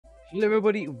Hello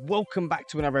everybody, welcome back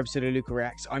to another episode of Luca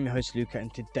Reacts. I'm your host Luca,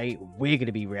 and today we're going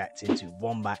to be reacting to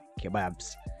Wombat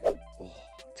Kebabs. Oh,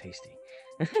 tasty.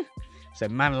 So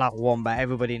man like Wombat,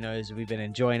 everybody knows we've been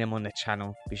enjoying him on the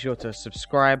channel. Be sure to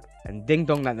subscribe and ding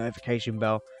dong that notification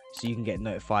bell so you can get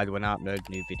notified when I upload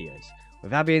new videos.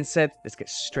 With that being said, let's get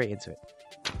straight into it.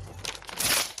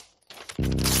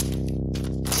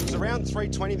 It was around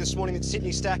 3:20 this morning that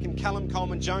Sydney Stack and Callum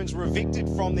Coleman-Jones were evicted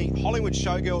from the Hollywood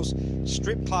Showgirls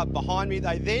strip club behind me.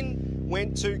 They then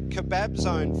went to Kebab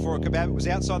Zone for a kebab. It was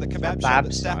outside the kebab shop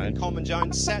that Stack and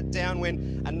Coleman-Jones sat down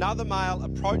when another male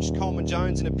approached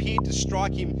Coleman-Jones and appeared to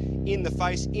strike him in the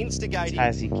face, instigating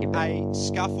a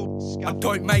scuffle. I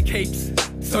don't make heaps,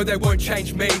 so they won't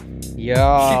change me. Yo.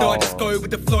 Shit, I just go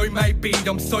with the flow, maybe.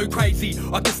 I'm so crazy.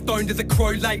 I get stoned as a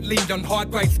crow lately on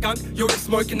high-grade skunk. You're just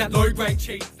smoking that low-grade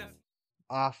cheese.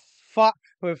 I fuck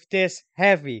with this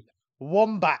heavy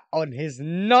Wombat on his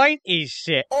 90s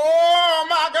shit. Oh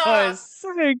my god! Oh, it's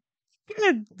so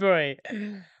good, boy.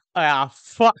 I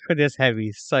fuck with this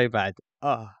heavy so bad.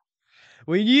 Oh.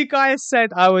 When you guys said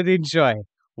I would enjoy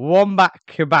Wombat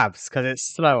Kebabs because it's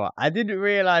slower, I didn't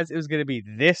realize it was going to be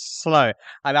this slow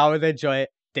and I would enjoy it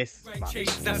this much.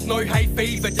 That's no hay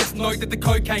fever, just know that the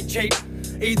cocaine cheap.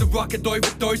 Either I could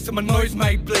overdose or my nose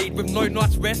may bleed. With no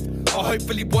night's rest, I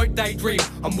hopefully won't daydream.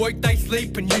 I'm woke day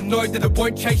sleep, and you know that I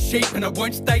won't chase sheep, and I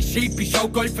won't stay sheepish. I'll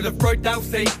go for the throat they'll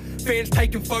see. Fans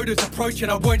taking photos, approaching,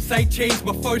 I won't say cheese.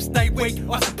 My foes stay weak,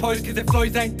 I suppose, cause their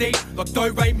flows ain't deep. Like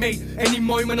don't rate me, any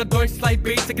moment I don't slay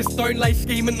beats. Like a stone lay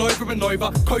scheming over and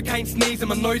over. Cocaine sneeze and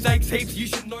my nose aches heaps. You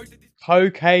should know that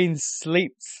cocaine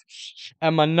sleeps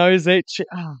and my nose itch.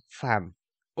 Ah, fam.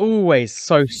 Always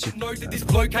so super. Know that this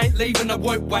bloke ain't leaving, I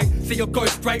won't wait. See, I'll go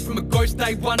straight from a ghost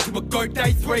day 1 to a goat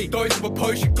day 3. Those who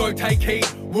oppose should go take heed.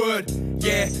 Word,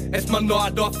 yeah, it's my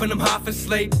night off and I'm half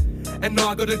asleep. And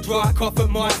I got a dry cough, it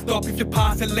might stop if you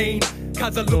pass a lean.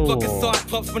 Cause I look like a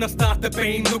cyclops when I start the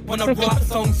beam. Look, when I write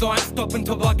songs, I ain't stop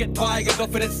until I get tired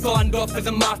off and it's signed off as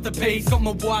a masterpiece. Got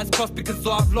my wires crossed because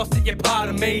I've lost it, you're part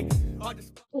of me.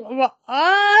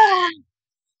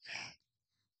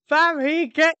 Fam, he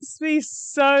gets me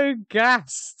so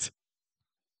gassed.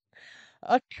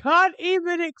 I can't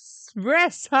even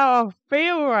express how I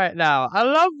feel right now. I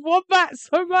love Wombat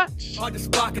so much. I just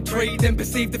spark a tree, then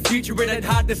perceive the future, it ain't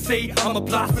hard to see. I'm a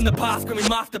blast from the past, call me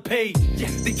Master P. Yeah,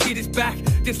 the kid is back,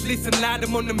 just listen lad,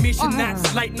 I'm on a mission.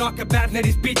 That's late night kebab, now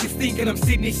these bitches thinking I'm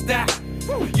Sydney Stack.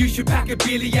 You should pack a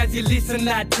billy as you listen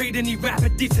lad, treat any rapper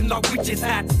dissing like witches'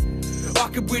 hats. I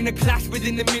could win a clash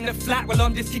within a minute flat. Well,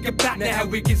 I'm just kicking back now, how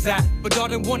weak is that? But I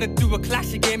don't wanna do a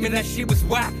clash again, man, that shit was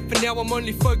whack. For now, I'm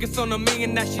only focused on me,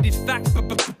 and that shit is facts.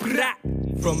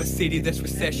 From a city that's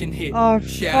recession hit.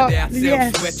 Shout out,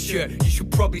 self sweatshirt. You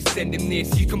should probably send him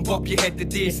this. You can bop your head to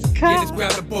this. Yeah, just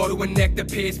grab a bottle and nectar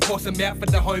pierce. Force him out for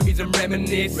the homies and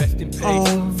reminisce. Rest in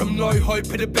peace. From no hope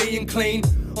to being clean.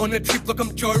 On a trip like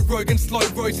I'm Joe Rogan, slow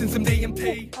roasting some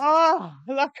DMT.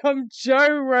 Like I'm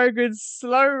Joe Rogan,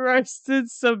 slow roasting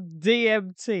some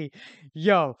DMT.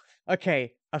 Yo,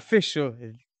 okay, official.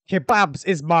 Kebabs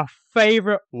is my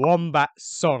favorite Wombat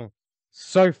song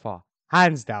so far,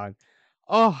 hands down.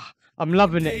 Oh, I'm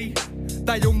loving it.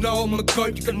 They all know I'm a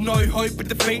goat, you got no hope of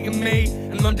defeating me.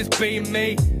 And I'm just being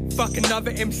me. Fuck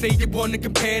another MC you wanna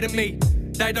compare to me.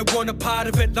 They don't want a part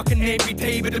of it like an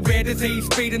amputee, but a rare disease.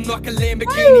 Speeding like a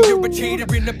Lamborghini, you're a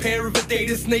cheater in a pair of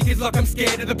Adidas sneakers like I'm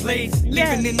scared of the police.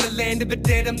 Living in the land of the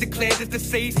dead, I'm declared as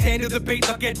deceased. Handle the beat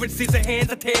like Edward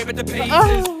Scissorhands, I tear it to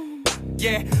pieces.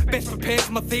 Yeah, best prepared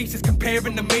for my thesis.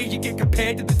 Comparing to me, you get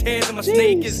compared to the tears of my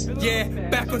sneakers. Yeah,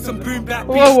 back on some boom back.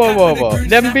 Whoa.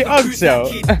 Them be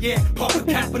until. Yeah, pop a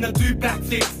cap and I do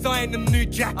backflips. I ain't a new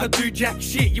jack, I do jack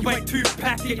shit. You ain't too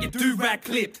packed, yet you do rag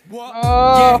clipped. What?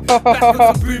 Yeah, back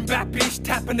on some boom back, bitch.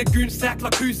 Tapping a goon sack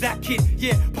like who's that kid?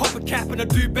 Yeah, pop a cap and I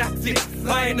do backflips.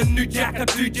 I ain't a new jack, I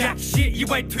do jack shit.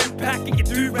 You ain't too packed, yet you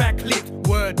do rag clipped.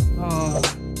 Word.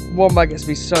 Wombat gets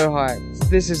me so hyped.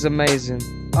 This is amazing.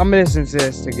 I'm listening to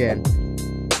this again.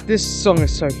 This song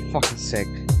is so fucking sick.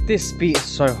 This beat is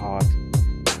so hard.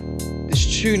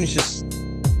 This tune is just...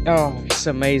 oh, it's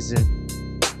amazing.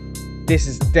 This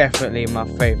is definitely my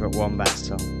favourite Wombat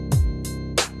song.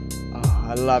 Oh,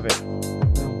 I love it.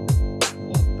 Oh,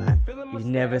 Wombat, you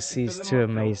never cease to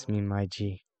amaze me, my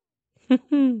G.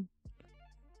 I'm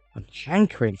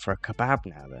hankering for a kebab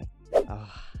now, though.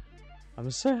 Oh, I'm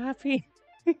so happy.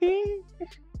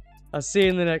 I'll see you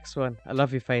in the next one. I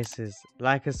love your faces.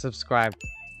 Like and subscribe.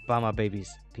 Bye, my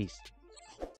babies. Peace.